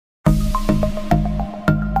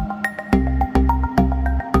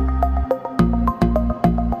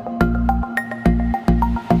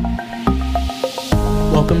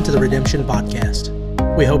to the Redemption Podcast.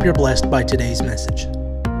 We hope you're blessed by today's message.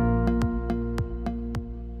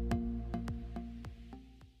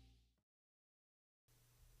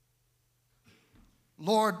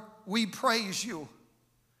 Lord, we praise you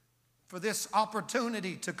for this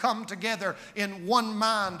opportunity to come together in one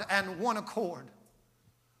mind and one accord.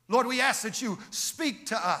 Lord, we ask that you speak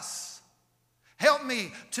to us. Help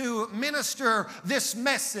me to minister this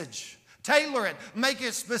message. Tailor it, make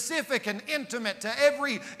it specific and intimate to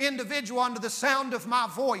every individual under the sound of my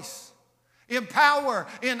voice. Empower,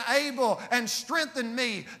 enable, and strengthen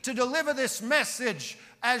me to deliver this message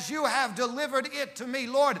as you have delivered it to me.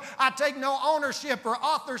 Lord, I take no ownership or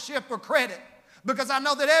authorship or credit because I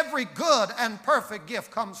know that every good and perfect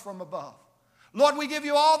gift comes from above. Lord, we give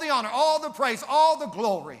you all the honor, all the praise, all the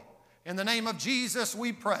glory. In the name of Jesus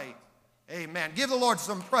we pray. Amen. Give the Lord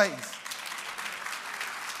some praise.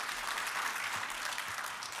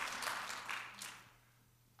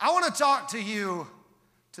 I want to talk to you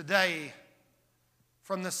today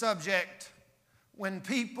from the subject, when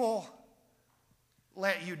people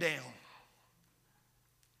let you down.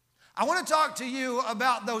 I want to talk to you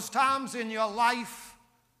about those times in your life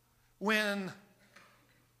when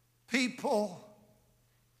people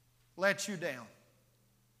let you down.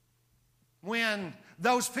 When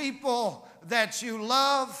those people that you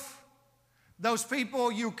love, those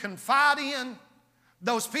people you confide in,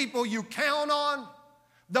 those people you count on,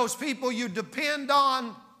 those people you depend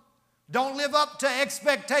on, don't live up to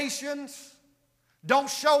expectations, don't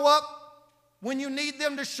show up when you need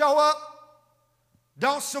them to show up,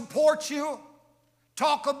 don't support you,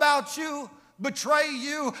 talk about you, betray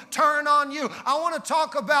you, turn on you. I want to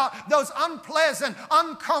talk about those unpleasant,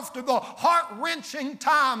 uncomfortable, heart-wrenching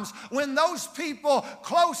times when those people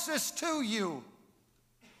closest to you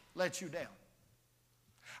let you down.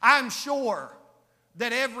 I'm sure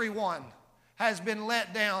that everyone has been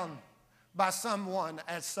let down by someone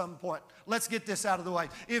at some point. Let's get this out of the way.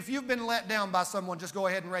 If you've been let down by someone, just go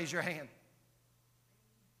ahead and raise your hand.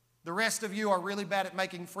 The rest of you are really bad at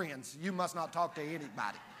making friends. You must not talk to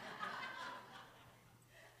anybody.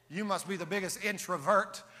 You must be the biggest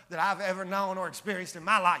introvert that I've ever known or experienced in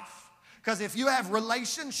my life. Because if you have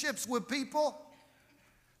relationships with people,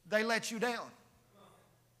 they let you down.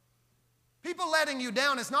 People letting you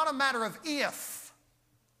down is not a matter of if.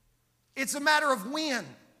 It's a matter of when.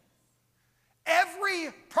 Every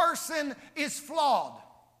person is flawed.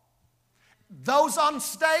 Those on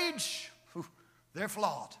stage, they're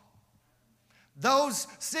flawed. Those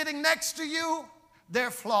sitting next to you,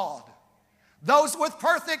 they're flawed. Those with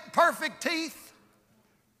perfect teeth,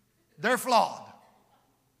 they're flawed.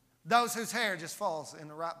 Those whose hair just falls in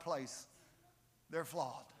the right place, they're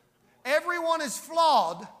flawed. Everyone is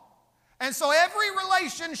flawed, and so every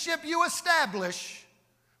relationship you establish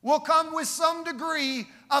will come with some degree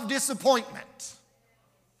of disappointment.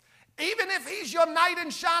 Even if he's your knight in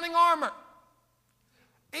shining armor,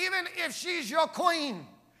 even if she's your queen,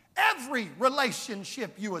 every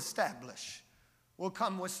relationship you establish will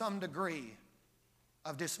come with some degree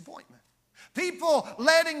of disappointment. People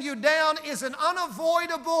letting you down is an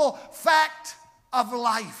unavoidable fact of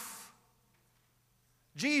life.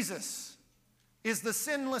 Jesus is the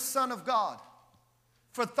sinless Son of God.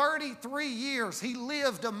 For 33 years, he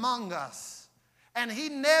lived among us, and he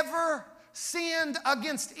never sinned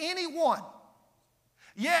against anyone.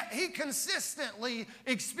 Yet he consistently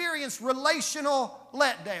experienced relational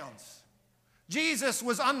letdowns. Jesus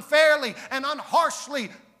was unfairly and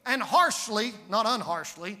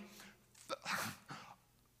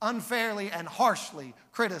unfairly and harshly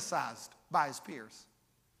criticized by his peers.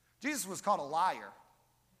 Jesus was called a liar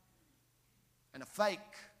and a fake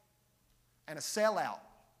and a sellout.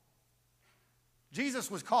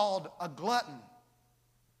 Jesus was called a glutton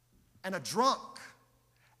and a drunk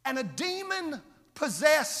and a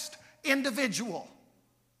demon-possessed individual.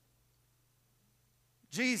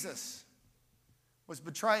 Jesus was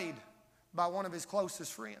betrayed by one of his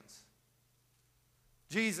closest friends.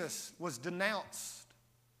 Jesus was denounced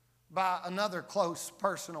by another close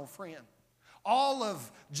personal friend. All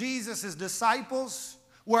of Jesus' disciples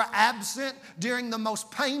were absent during the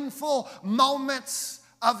most painful moments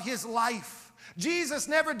of his life. Jesus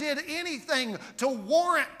never did anything to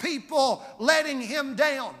warrant people letting him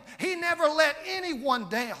down. He never let anyone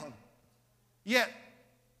down. Yet,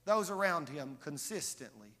 those around him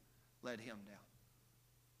consistently let him down.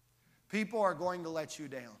 People are going to let you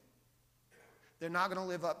down. They're not going to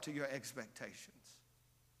live up to your expectations.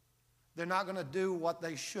 They're not going to do what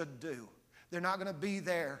they should do. They're not going to be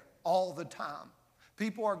there all the time.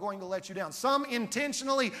 people are going to let you down. Some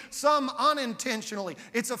intentionally, some unintentionally.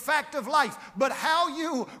 It's a fact of life. But how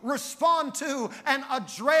you respond to and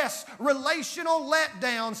address relational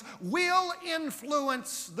letdowns will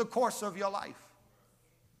influence the course of your life.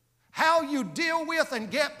 How you deal with and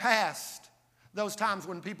get past those times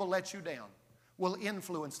when people let you down will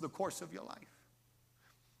influence the course of your life.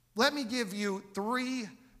 Let me give you 3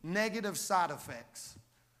 negative side effects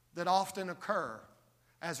that often occur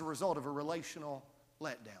as a result of a relational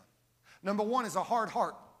letdown. Number 1 is a hard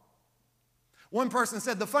heart. One person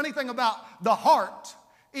said the funny thing about the heart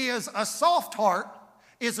is a soft heart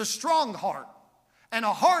is a strong heart, and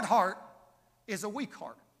a hard heart is a weak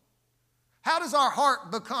heart. How does our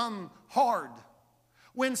heart become hard?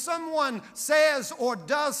 When someone says or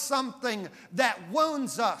does something that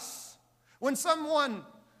wounds us, when someone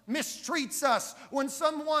mistreats us, when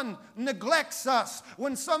someone neglects us,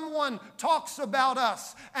 when someone talks about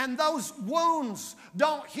us, and those wounds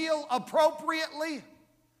don't heal appropriately,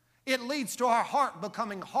 it leads to our heart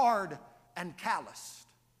becoming hard and calloused.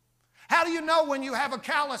 How do you know when you have a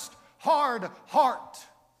calloused, hard heart?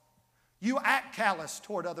 You act callous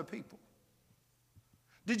toward other people.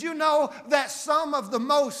 Did you know that some of the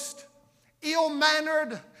most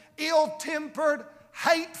ill-mannered, ill-tempered,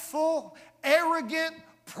 hateful, arrogant,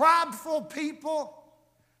 prideful people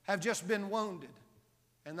have just been wounded,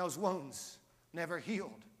 and those wounds never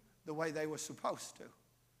healed the way they were supposed to?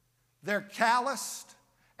 They're calloused,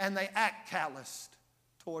 and they act calloused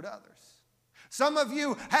toward others. Some of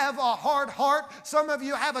you have a hard heart. Some of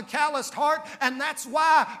you have a calloused heart, and that's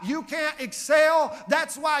why you can't excel.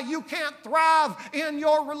 That's why you can't thrive in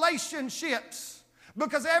your relationships.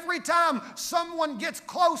 Because every time someone gets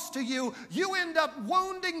close to you, you end up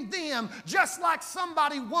wounding them just like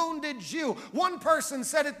somebody wounded you. One person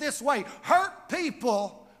said it this way: hurt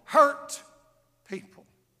people hurt people.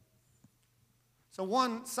 So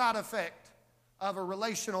one side effect of a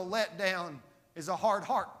relational letdown is a hard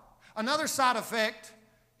heart. Another side effect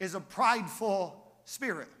is a prideful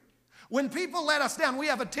spirit. When people let us down, we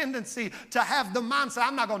have a tendency to have the mindset,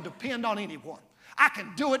 I'm not going to depend on anyone. I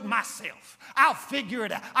can do it myself. I'll figure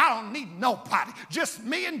it out. I don't need nobody. Just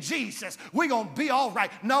me and Jesus. We're going to be all right.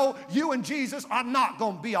 No, you and Jesus are not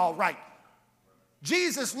going to be all right.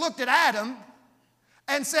 Jesus looked at Adam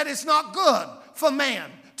and said, it's not good for man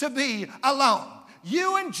to be alone.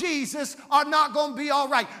 You and Jesus are not going to be all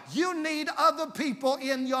right. You need other people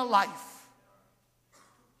in your life.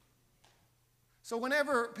 So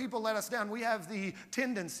whenever people let us down, we have the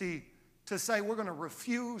tendency to say we're going to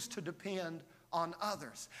refuse to depend on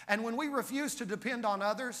others. And when we refuse to depend on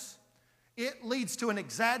others, it leads to an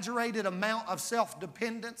exaggerated amount of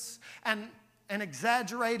self-dependence, and an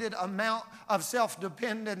exaggerated amount of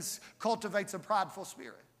self-dependence cultivates a prideful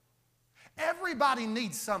spirit. Everybody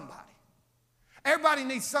needs somebody. Everybody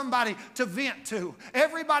needs somebody to vent to.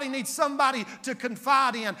 Everybody needs somebody to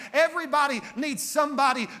confide in. Everybody needs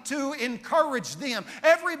somebody to encourage them.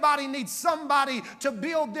 Everybody needs somebody to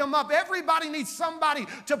build them up. Everybody needs somebody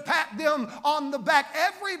to pat them on the back.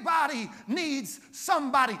 Everybody needs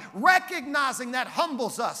somebody. Recognizing that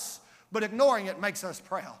humbles us, but ignoring it makes us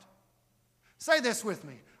proud. Say this with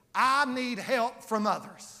me: I need help from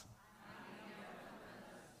others.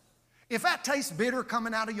 If that tastes bitter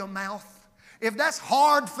coming out of your mouth, if that's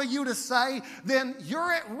hard for you to say, then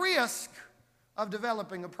you're at risk of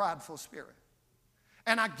developing a prideful spirit.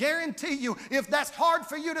 And I guarantee you, if that's hard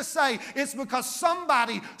for you to say, it's because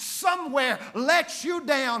somebody somewhere let you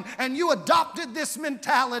down and you adopted this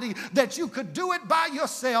mentality that you could do it by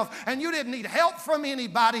yourself and you didn't need help from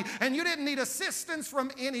anybody and you didn't need assistance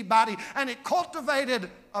from anybody, and it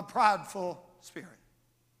cultivated a prideful spirit.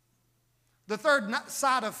 The third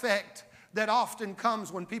side effect that often comes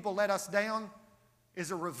when people let us down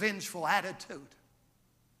is a revengeful attitude.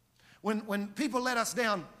 When people let us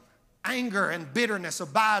down, anger and bitterness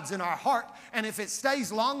abides in our heart, and if it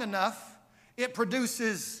stays long enough, it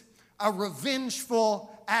produces a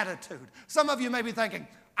revengeful attitude. Some of you may be thinking,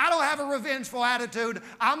 I don't have a revengeful attitude.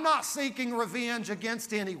 I'm not seeking revenge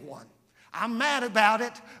against anyone. I'm mad about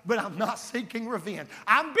it, but I'm not seeking revenge.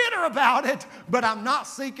 I'm bitter about it, but I'm not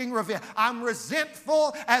seeking revenge. I'm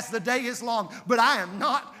resentful as the day is long, but I am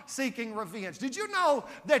not seeking revenge. Did you know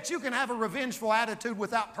that you can have a revengeful attitude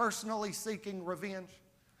without personally seeking revenge?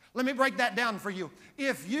 Let me break that down for you.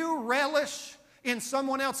 If you relish in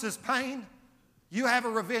someone else's pain, you have a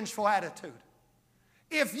revengeful attitude.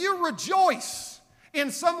 If you rejoice in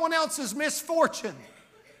someone else's misfortune,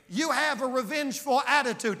 you have a revengeful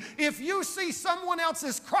attitude. If you see someone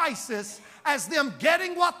else's crisis as them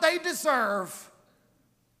getting what they deserve,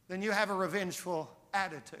 then you have a revengeful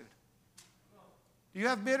attitude. Do you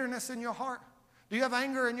have bitterness in your heart?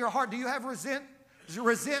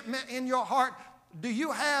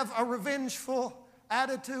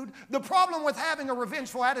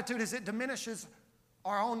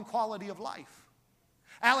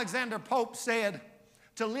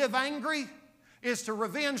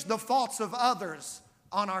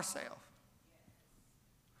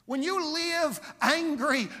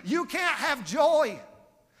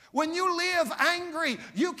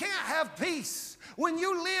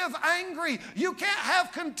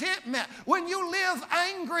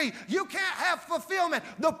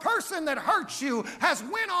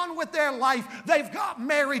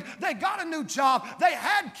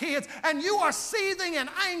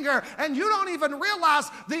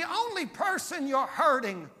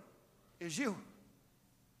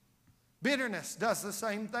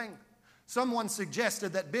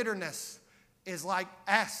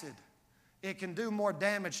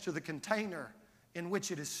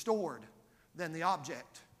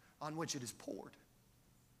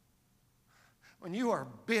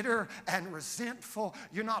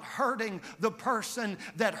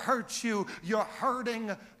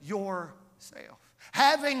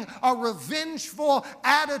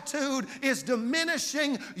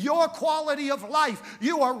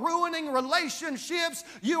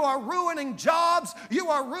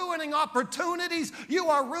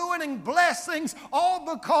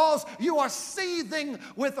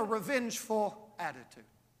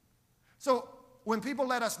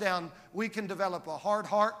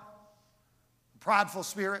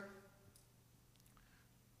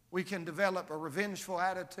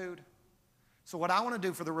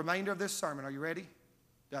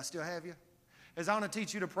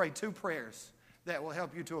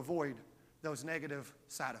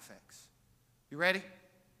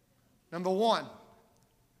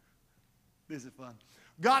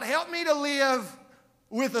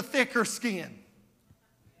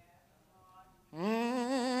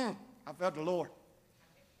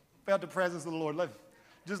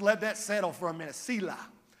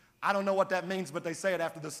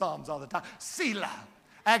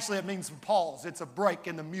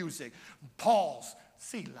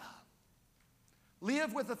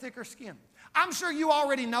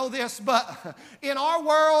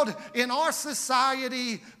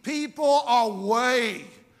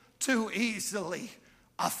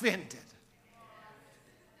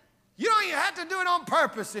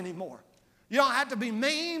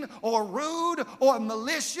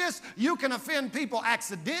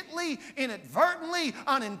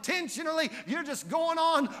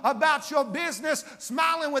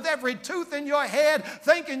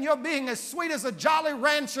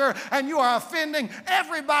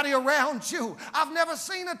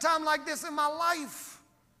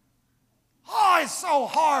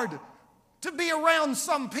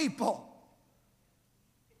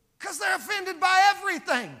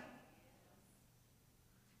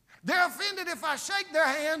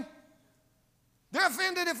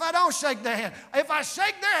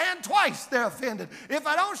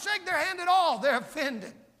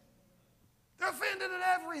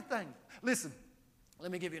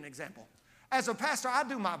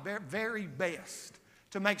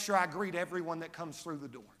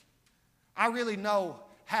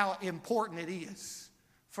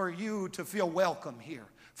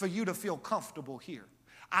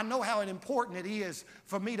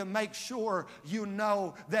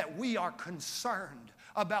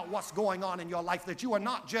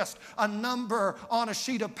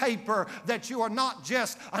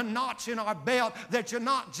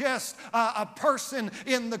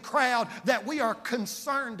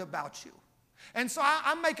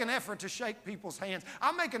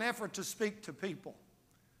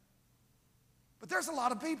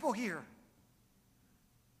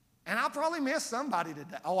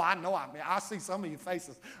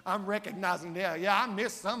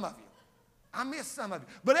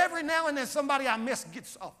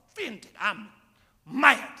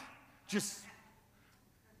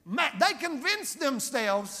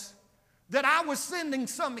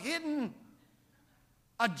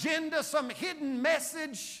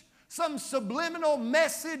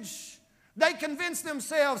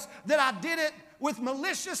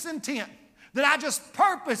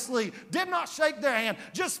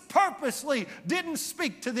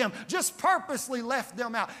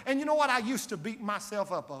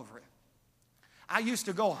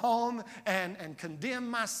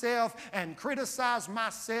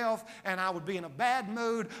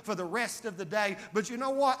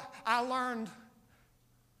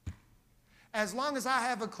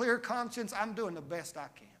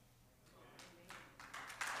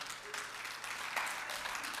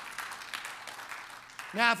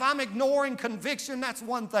 Now, if I'm ignoring conviction, that's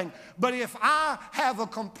one thing. But if I have a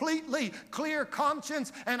completely clear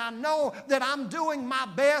conscience and I know that I'm doing my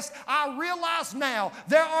best, I realize now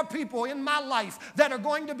there are people in my life that are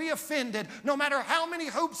going to be offended no matter how many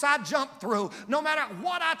hoops I jump through, no matter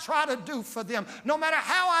what I try to do for them, no matter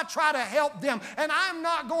how I try to help them. And I'm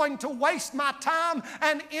not going to waste my time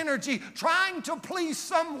and energy trying to please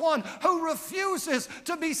someone who refuses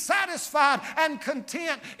to be satisfied and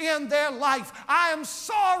content in their life. I am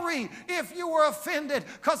sorry if you were offended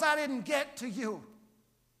because I didn't get to you.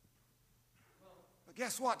 But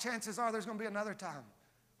guess what? Chances are there's going to be another time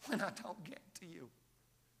when I don't get to you.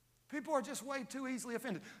 People are just way too easily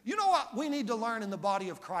offended. You know what we need to learn in the body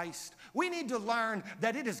of Christ? We need to learn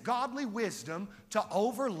that it is godly wisdom to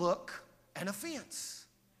overlook an offense.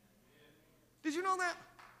 Did you know that?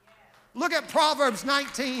 Look at Proverbs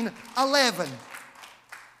 19:11.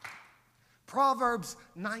 Proverbs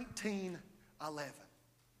 19:11.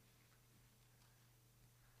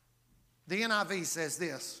 The NIV says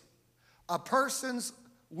this: a person's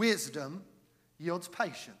wisdom yields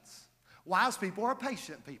patience. Wise people are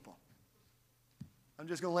patient people. I'm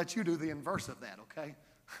just going to let you do the inverse of that, okay?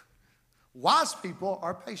 Wise people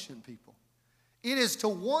are patient people. It is to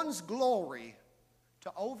one's glory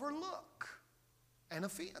to overlook an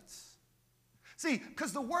offense. See,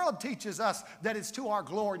 because the world teaches us that it's to our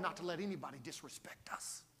glory not to let anybody disrespect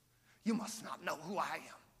us. You must not know who I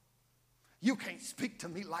am. You can't speak to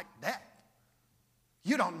me like that.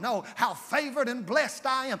 You don't know how favored and blessed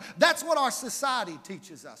I am. That's what our society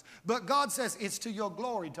teaches us. But God says it's to your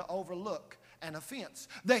glory to overlook an offense.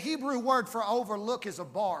 The Hebrew word for overlook is a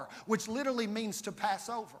bar, which literally means to pass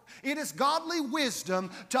over. It is godly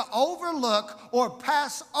wisdom to overlook or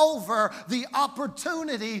pass over the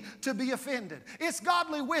opportunity to be offended. It's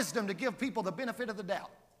godly wisdom to give people the benefit of the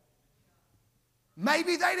doubt.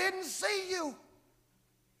 Maybe they didn't see you.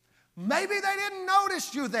 Maybe they didn't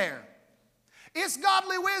notice you there. It's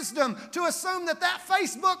godly wisdom to assume that that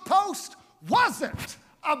Facebook post wasn't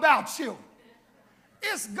about you.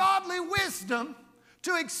 It's godly wisdom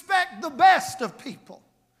to expect the best of people.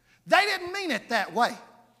 They didn't mean it that way.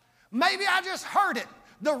 Maybe I just heard it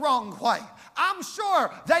the wrong way. I'm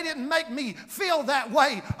sure they didn't make me feel that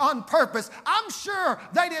way on purpose. I'm sure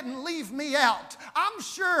they didn't leave me out. I'm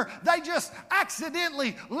sure they just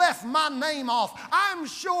accidentally left my name off. I'm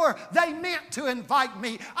sure they meant to invite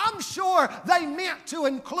me. I'm sure they meant to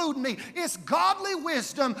include me. It's godly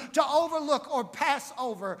wisdom to overlook or pass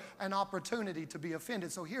over an opportunity to be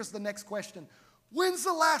offended. So here's the next question. When's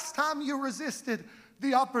the last time you resisted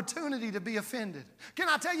the opportunity to be offended? Can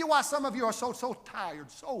I tell you why some of you are so tired,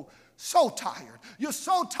 so tired? You're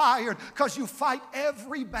so tired because you fight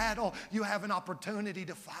every battle you have an opportunity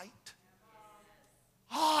to fight.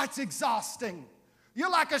 Oh, it's exhausting. You're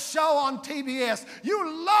like a show on TBS.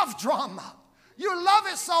 You love drama. You love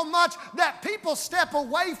it so much that people step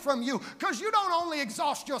away from you because you don't only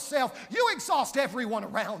exhaust yourself, you exhaust everyone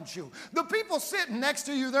around you. The people sitting next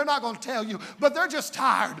to you, they're not going to tell you, but they're just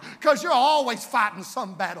tired because you're always fighting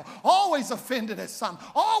some battle, always offended at something,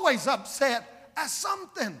 always upset at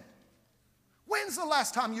something. When's the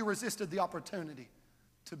last time you resisted the opportunity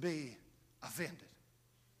to be offended?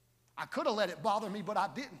 I could have let it bother me, but I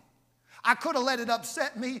didn't. I could have let it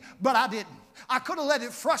upset me, but I didn't. I could have let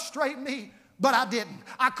it frustrate me, but I didn't.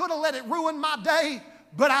 I could have let it ruin my day,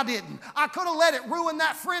 but I didn't. I could have let it ruin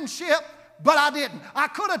that friendship, but I didn't. I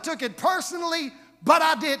could have took it personally, but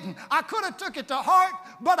I didn't. I could have took it to heart,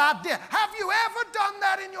 but I did. Have you ever done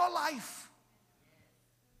that in your life?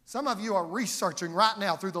 Some of you are researching right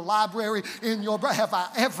now through the library in your brain. Have I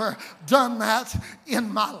ever done that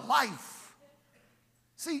in my life?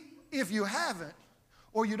 See, if you haven't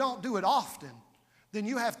or you don't do it often, then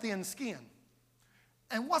you have thin skin.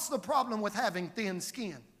 And what's the problem with having thin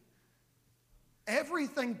skin?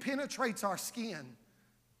 Everything penetrates our skin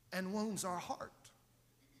and wounds our heart.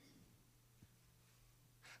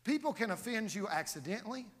 People can offend you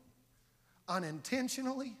accidentally,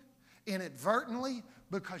 unintentionally, inadvertently,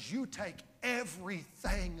 because you take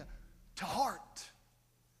everything to heart.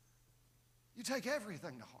 You take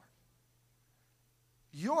everything to heart.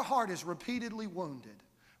 Your heart is repeatedly wounded,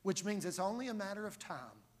 which means it's only a matter of time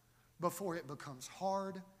before it becomes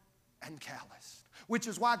hard and calloused. Which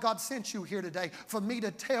is why God sent you here today, for me to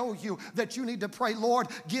tell you that you need to pray, Lord,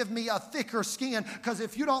 give me a thicker skin, because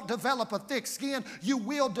if you don't develop a thick skin, you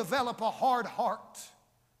will develop a hard heart.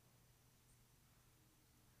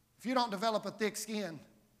 If you don't develop a thick skin,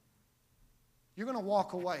 you're going to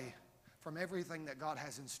walk away from everything that God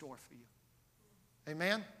has in store for you.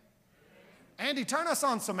 Amen? Andy, turn us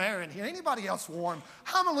on some air in here. Anybody else warm?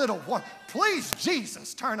 I'm a little warm. Please,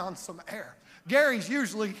 Jesus, turn on some air. Gary's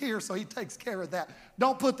usually here, so he takes care of that.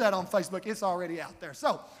 Don't put that on Facebook. It's already out there.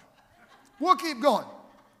 So we'll keep going.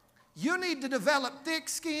 You need to develop thick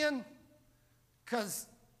skin, because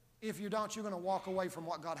if you don't, you're going to walk away from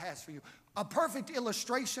what God has for you. A perfect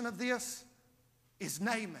illustration of this is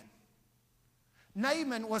Naaman.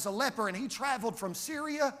 Naaman was a leper, and he traveled from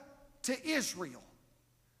Syria to Israel.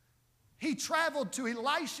 He traveled to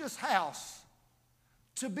Elisha's house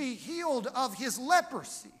to be healed of his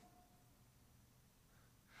leprosy.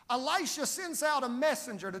 Elisha sends out a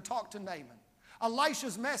messenger to talk to Naaman.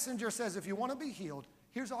 Elisha's messenger says, if you want to be healed,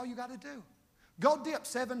 here's all you got to do. Go dip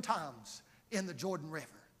 7 times in the Jordan River.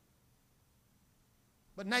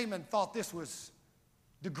 But Naaman thought this was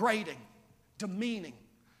degrading, demeaning,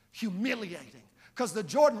 humiliating, because the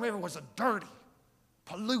Jordan River was a dirty,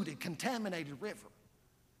 polluted, contaminated river.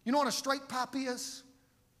 You know what a straight pipe is?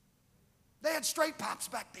 They had straight pipes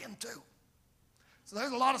back then too. So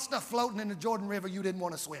there's a lot of stuff floating in the Jordan River you didn't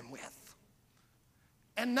want to swim with.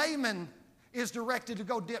 And Naaman is directed to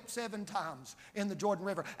go dip 7 times in the Jordan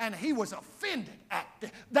River. And he was offended at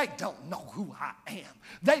this. They don't know who I am.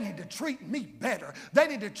 They need to treat me better. They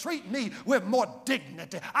need to treat me with more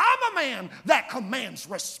dignity. I'm a man that commands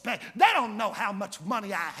respect. They don't know how much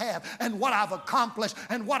money I have and what I've accomplished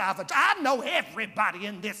and what I know everybody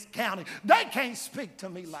in this county. They can't speak to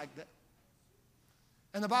me like that.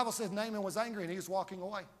 And the Bible says Naaman was angry and he was walking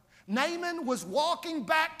away. Naaman was walking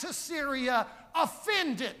back to Syria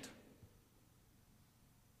offended.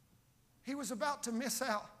 He was about to miss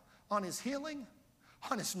out on his healing,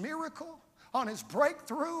 on his miracle, on his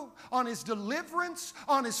breakthrough, on his deliverance,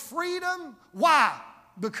 on his freedom. Why?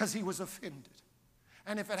 Because he was offended.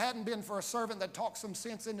 And if it hadn't been for a servant that talked some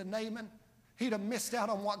sense into Naaman, he'd have missed out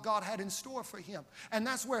on what God had in store for him. And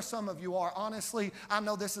that's where some of you are. Honestly, I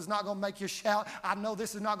know this is not going to make you shout. I know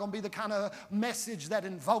this is not going to be the kind of message that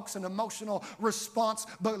invokes an emotional response.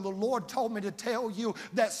 But the Lord told me to tell you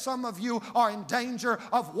that some of you are in danger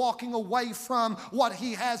of walking away from what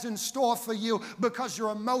He has in store for you because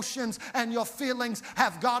your emotions and your feelings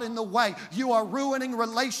have got in the way. You are ruining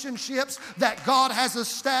relationships that God has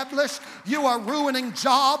established. You are ruining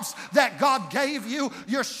jobs that God gave you.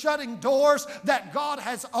 You're shutting doors that God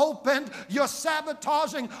has opened. You're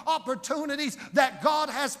sabotaging opportunities that God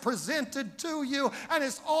has presented to you, and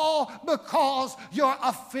it's all because you're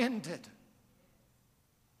offended.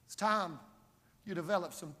 It's time you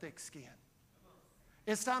develop some thick skin.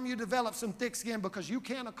 It's time you develop some thick skin because you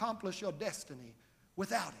can't accomplish your destiny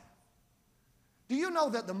without it. Do you know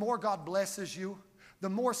that the more God blesses you, the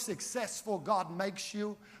more successful God makes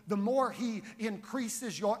you, the more He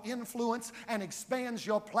increases your influence and expands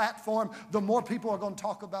your platform, the more people are going to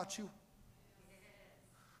talk about you?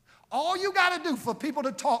 All you got to do for people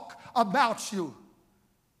to talk about you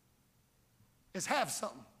is have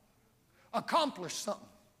something, accomplish something,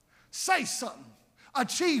 say something,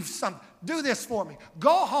 achieve something. Do this for me.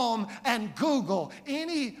 Go home and Google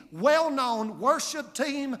any well-known worship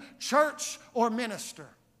team, church, or minister.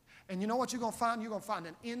 And you know what you're going to find? You're going to find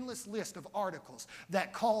an endless list of articles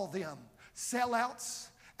that call them sellouts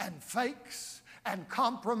and fakes and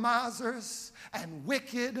compromisers and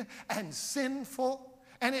wicked and sinful.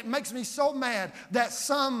 And it makes me so mad that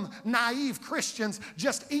some naive Christians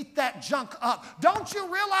just eat that junk up. Don't you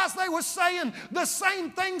realize they were saying the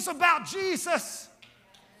same things about Jesus?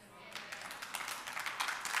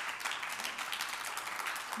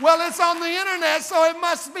 Well, it's on the internet, so it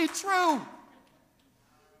must be true.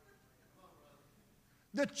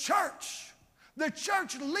 The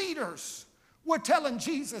church leaders were telling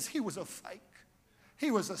Jesus he was a fake.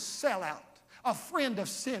 He was a sellout, a friend of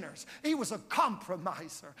sinners. He was a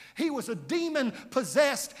compromiser. He was a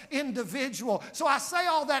demon-possessed individual. So I say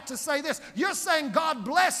all that to say this. You're saying, God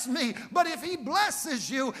bless me, but if He blesses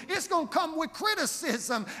you, it's going to come with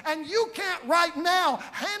criticism. And you can't right now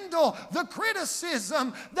handle the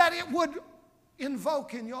criticism that it would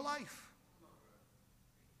invoke in your life.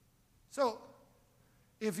 So,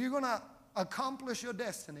 if you're going to accomplish your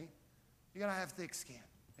destiny, you're going to have thick skin.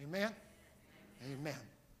 Amen? Amen.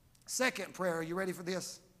 Second prayer, are you ready for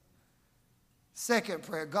this? Second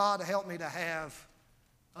prayer, God help me to have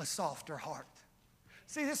a softer heart.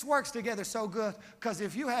 See, this works together so good because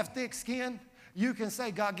if you have thick skin, you can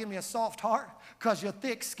say, God, give me a soft heart, because your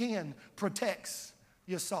thick skin protects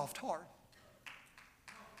your soft heart.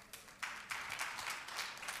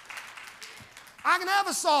 I can have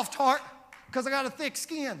a soft heart because I got a thick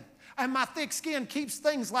skin. And my thick skin keeps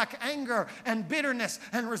things like anger and bitterness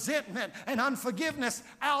and resentment and unforgiveness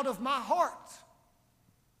out of my heart.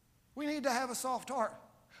 We need to have a soft heart.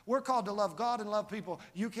 We're called to love God and love people.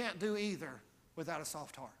 You can't do either without a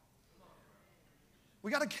soft heart.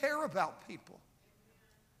 We got to care about people.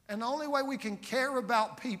 And the only way we can care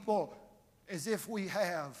about people is if we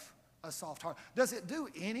have a soft heart. Does it do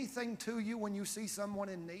anything to you when you see someone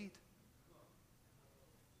in need?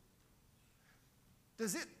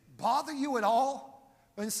 Does it bother you at all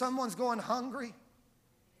when someone's going hungry?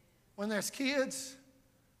 When there's kids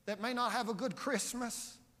that may not have a good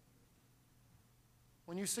Christmas?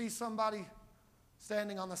 When you see somebody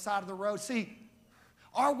standing on the side of the road? See,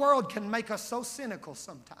 our world can make us so cynical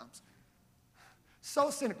sometimes. So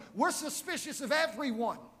cynical. We're suspicious of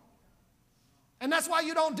everyone. And that's why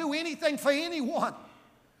you don't do anything for anyone.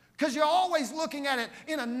 Because you're always looking at it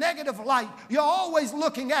in a negative light. You're always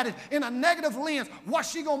looking at it in a negative lens.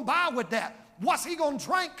 What's she going to buy with that? What's he going to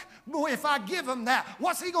drink if I give him that?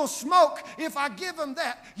 What's he going to smoke if I give him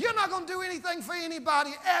that? You're not going to do anything for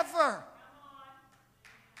anybody ever.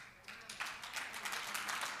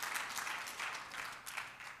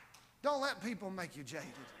 Don't let people make you jaded.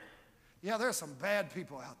 Yeah, there are some bad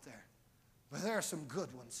people out there, but there are some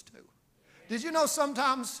good ones too. Did you know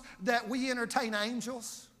sometimes that we entertain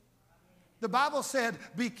angels? The Bible said,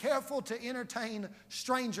 be careful to entertain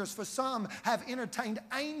strangers, for some have entertained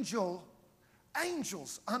angels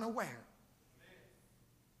unaware.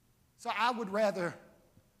 So I would rather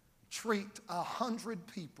treat 100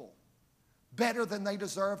 people better than they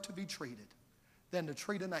deserve to be treated than to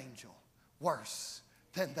treat an angel worse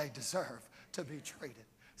than they deserve to be treated.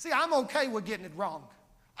 See, I'm okay with getting it wrong.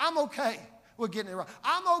 I'm okay with getting it wrong.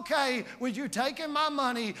 I'm okay with you taking my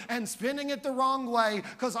money and spending it the wrong way,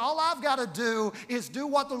 because all I've got to do is do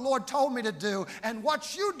what the Lord told me to do, and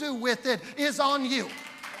what you do with it is on you.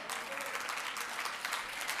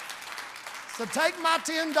 So take my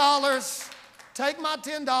 $10. Take my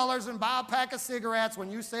 $10 and buy a pack of cigarettes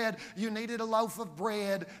when you said you needed a loaf of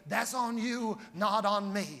bread. That's on you, not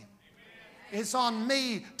on me. It's on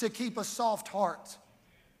me to keep a soft heart,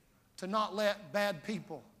 to not let bad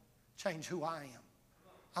people change who I am.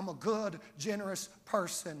 I'm a good, generous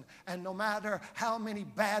person, and no matter how many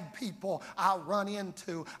bad people I run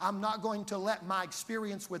into, I'm not going to let my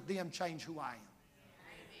experience with them change who I am.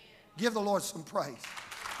 Amen. Give the Lord some praise.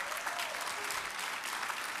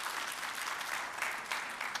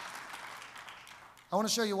 I want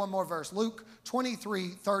to show you one more verse. Luke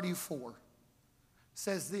 23:34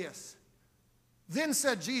 says this. Then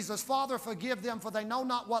said Jesus, Father, forgive them, for they know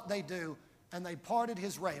not what they do. And they parted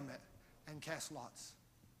his raiment and cast lots.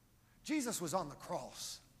 Jesus was on the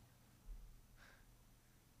cross.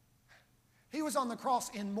 He was on the cross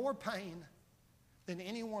in more pain than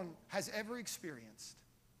anyone has ever experienced.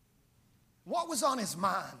 What was on his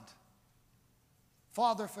mind?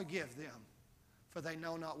 Father, forgive them, for they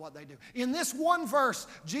know not what they do. In this one verse,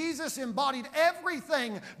 Jesus embodied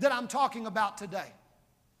everything that I'm talking about today.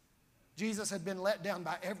 Jesus had been let down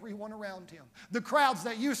by everyone around him. The crowds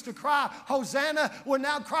that used to cry, Hosanna, were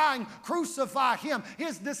now crying, crucify him.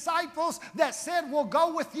 His disciples that said, we'll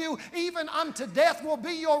go with you, even unto death will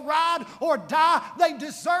be your ride or die, they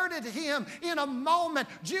deserted him in a moment.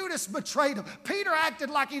 Judas betrayed him. Peter acted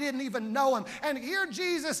like he didn't even know him. And here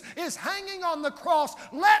Jesus is hanging on the cross,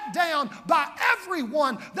 let down by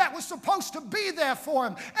everyone that was supposed to be there for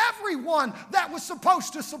him, everyone that was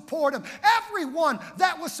supposed to support him, everyone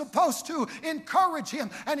that was supposed to encourage him.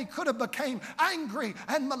 And he could have became angry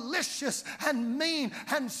and malicious and mean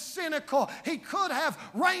and cynical. He could have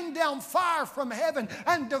rained down fire from heaven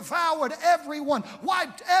and devoured everyone,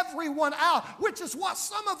 wiped everyone out, which is what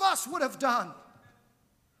some of us would have done.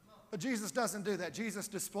 But Jesus doesn't do that. Jesus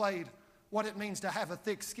displayed what it means to have a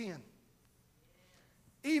thick skin.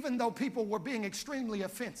 Even though people were being extremely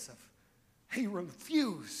offensive, he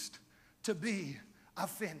refused to be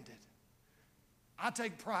offended. I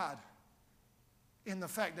take pride in the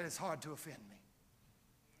fact that it's hard to offend me.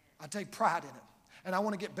 I take pride in it, and I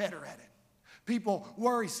want to get better at it. People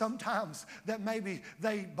worry sometimes that maybe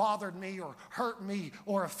they bothered me or hurt me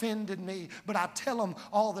or offended me, but I tell them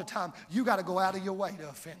all the time, you got to go out of your way to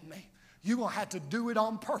offend me. You're going to have to do it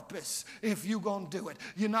on purpose if you're going to do it.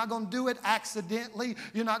 You're not going to do it accidentally.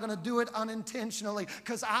 You're not going to do it unintentionally,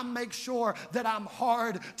 because I make sure that I'm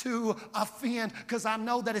hard to offend, because I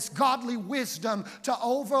know that it's godly wisdom to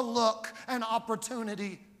overlook an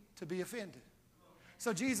opportunity to be offended.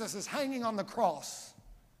 So Jesus is hanging on the cross,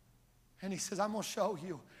 and he says, I'm going to show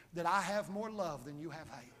you that I have more love than you have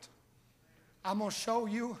hate. I'm going to show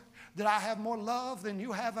you that I have more love than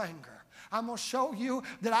you have anger. I'm going to show you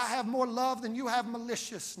that I have more love than you have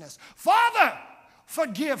maliciousness. Father,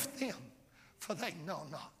 forgive them, for they know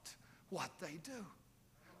not what they do.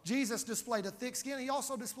 Jesus displayed a thick skin. He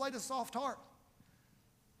also displayed a soft heart.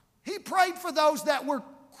 He prayed for those that were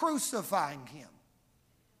crucifying him.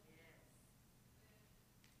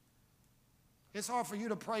 It's hard for you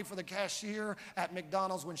to pray for the cashier at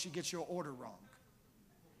McDonald's when she gets your order wrong.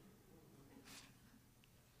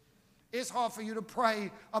 It's hard for you to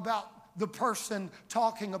pray about the person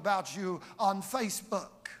talking about you on Facebook.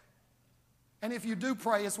 And if you do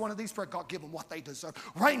pray, it's one of these prayers. God, give them what they deserve.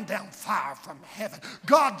 Rain down fire from heaven.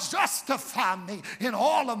 God, justify me in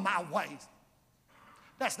all of my ways.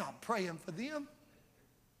 That's not praying for them.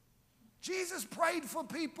 Jesus prayed for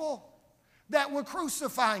people that were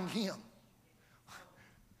crucifying him.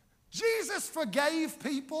 Jesus forgave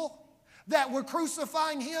people that were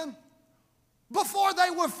crucifying him before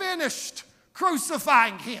they were finished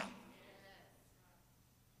crucifying him.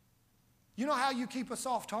 You know how you keep a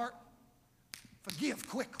soft heart? Forgive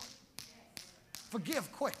quickly.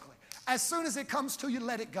 Forgive quickly. As soon as it comes to you,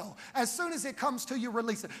 let it go. As soon as it comes to you,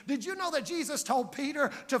 release it. Did you know that Jesus told Peter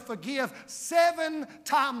to forgive 7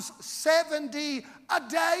 times 70 a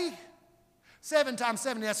day? 7 times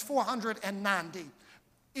 70, that's 490.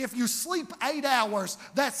 If you sleep 8 hours,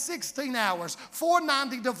 that's 16 hours.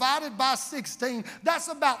 490 divided by 16, that's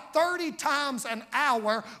about 30 times an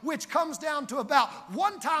hour, which comes down to about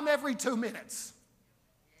 1 time every 2 minutes.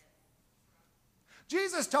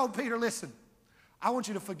 Jesus told Peter, listen, I want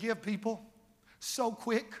you to forgive people so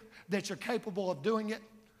quick that you're capable of doing it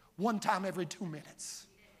 1 time every 2 minutes.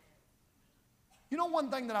 You know one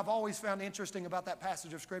thing that I've always found interesting about that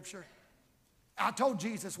passage of Scripture? I told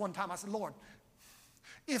Jesus one time, I said, Lord,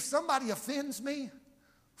 if somebody offends me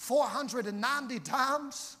 490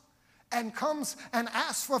 times and comes and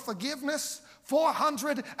asks for forgiveness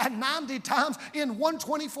 490 times in one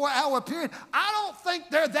 24-hour period, I don't think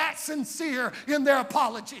they're that sincere in their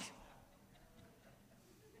apology.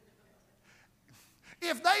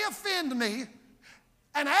 If they offend me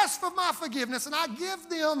and ask for my forgiveness and I give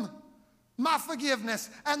them my forgiveness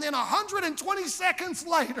and then 120 seconds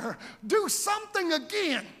later do something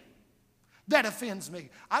again that offends me,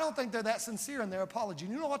 I don't think they're that sincere in their apology.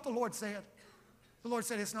 You know what the Lord said? The Lord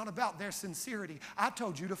said it's not about their sincerity. I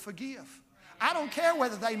told you to forgive. I don't care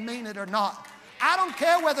whether they mean it or not. I don't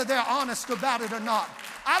care whether they're honest about it or not.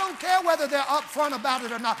 I don't care whether they're upfront about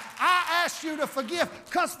it or not. I asked you to forgive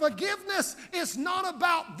because forgiveness is not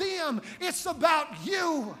about them. It's about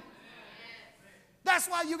you. That's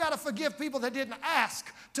why you got to forgive people that didn't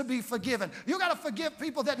ask to be forgiven. You got to forgive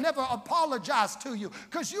people that never apologized to you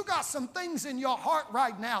because you got some things in your heart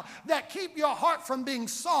right now that keep your heart from being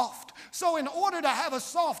soft. So in order to have a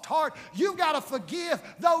soft heart, you got to forgive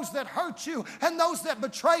those that hurt you and those that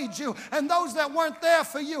betrayed you and those that weren't there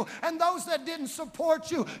for you and those that didn't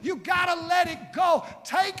support you. You got to let it go.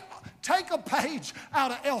 Take a page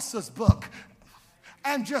out of Elsa's book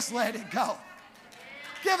and just let it go.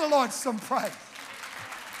 Give the Lord some praise.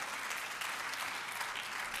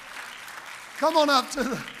 Come on up to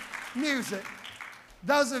the music.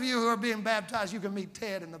 Those of you who are being baptized, you can meet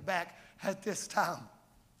Ted in the back at this time.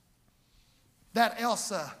 That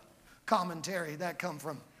Elsa commentary, that come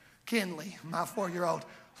from Kinley, my 4-year-old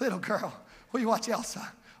little girl. We watch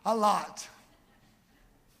Elsa a lot.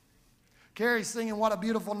 Carrie's singing What a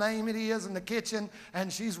Beautiful Name It Is in the kitchen,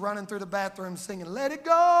 and she's running through the bathroom singing, let it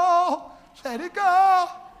go, let it go.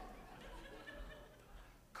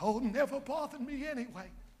 Cold never bothered me anyway.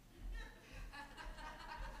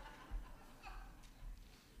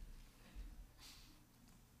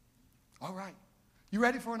 All right. You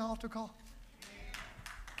ready for an altar call?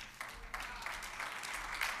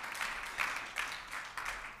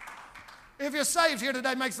 If you're saved here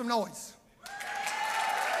today, make some noise.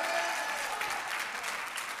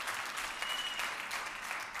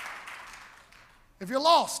 If you're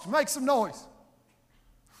lost, make some noise.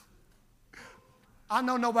 I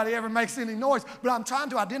know nobody ever makes any noise, but I'm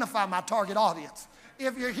trying to identify my target audience.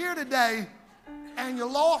 If you're here today and you're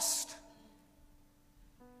lost,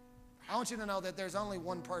 I want you to know that there's only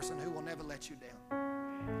one person who will never let you down.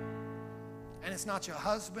 And it's not your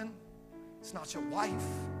husband, it's not your wife,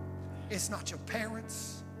 it's not your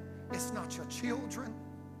parents, it's not your children.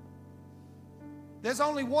 There's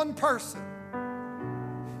only one person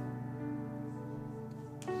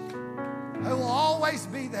who will always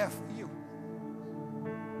be there for you,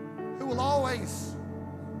 who will always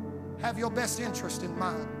have your best interest in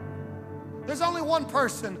mind. There's only one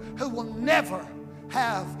person who will never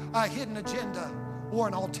have a hidden agenda or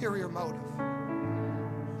an ulterior motive.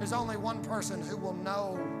 There's only one person who will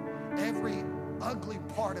know every ugly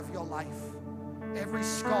part of your life, every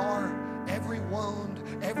scar, every wound,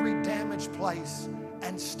 every damaged place,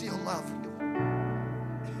 and still love you.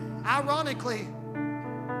 Ironically,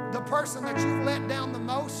 the person that you've let down the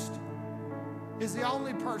most is the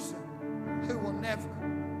only person who will never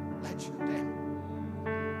let you down.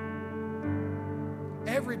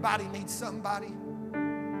 Everybody needs somebody,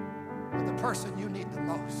 but the person you need the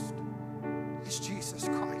most is Jesus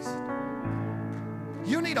Christ.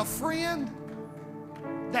 You need a friend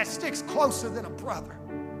that sticks closer than a brother.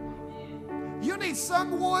 You need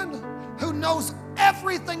someone who knows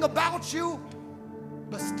everything about you,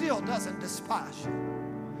 but still doesn't despise you.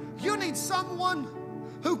 You need someone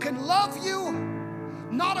who can love you,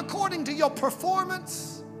 not according to your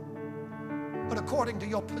performance, but according to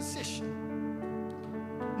your position.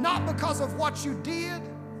 Not because of what you did,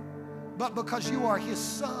 but because you are his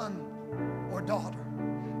son or daughter.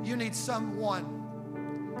 You need someone,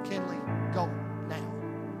 Kinley, go now.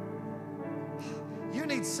 You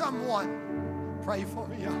need someone, pray for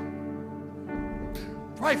me, y'all.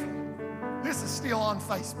 Pray for me. This is still on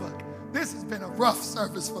Facebook. This has been a rough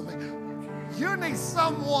service for me. You need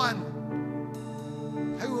someone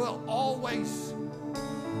who will always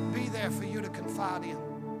be there for you to confide in,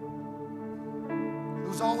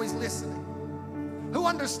 who's always listening, who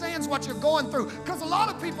understands what you're going through. Because a lot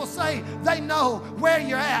of people say they know where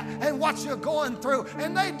you're at and what you're going through,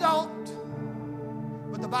 and they don't.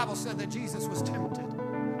 But the Bible said that Jesus was tempted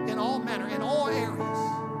in all manner, in all areas.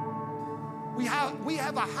 We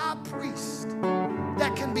have a high priest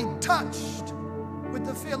that can be touched with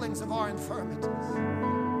the feelings of our infirmities.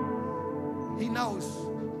 He knows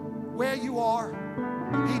where you are.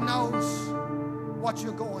 He knows what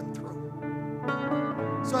you're going through.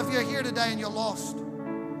 So if you're here today and you're lost,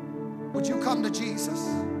 would you come to Jesus?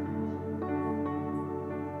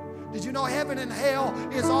 Did you know heaven and hell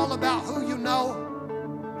is all about who you know?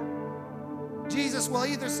 Jesus will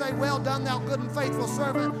either say, well done, thou good and faithful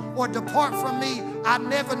servant, or depart from me, I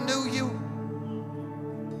never knew you.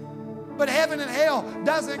 But heaven and hell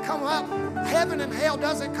doesn't come up. Heaven and hell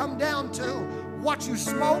doesn't come down to what you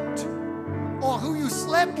smoked, or who you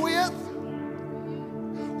slept with,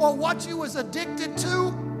 or what you was addicted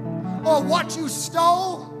to, or what you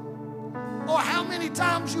stole, or how many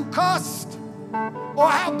times you cussed, or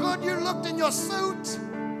how good you looked in your suit,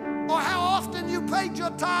 or how often you paid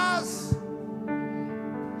your tithes.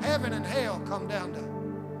 Heaven and hell come down to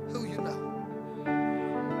who you know.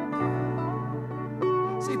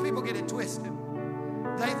 See, people get it twisted.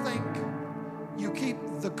 They think you keep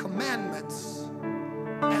the commandments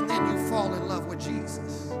and then you fall in love with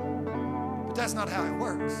Jesus. But that's not how it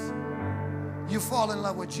works. You fall in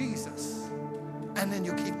love with Jesus and then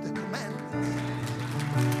you keep the commandments.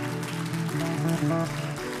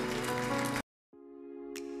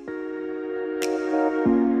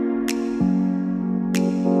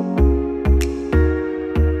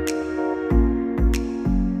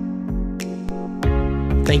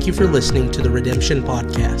 Thank you for listening to the Redemption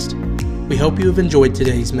Podcast. We hope you have enjoyed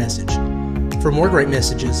today's message. For more great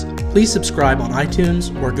messages, please subscribe on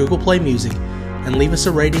iTunes or Google Play Music and leave us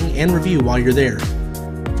a rating and review while you're there.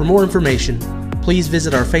 For more information, please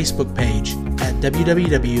visit our Facebook page at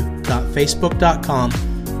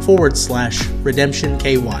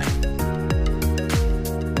www.facebook.com/RedemptionKY.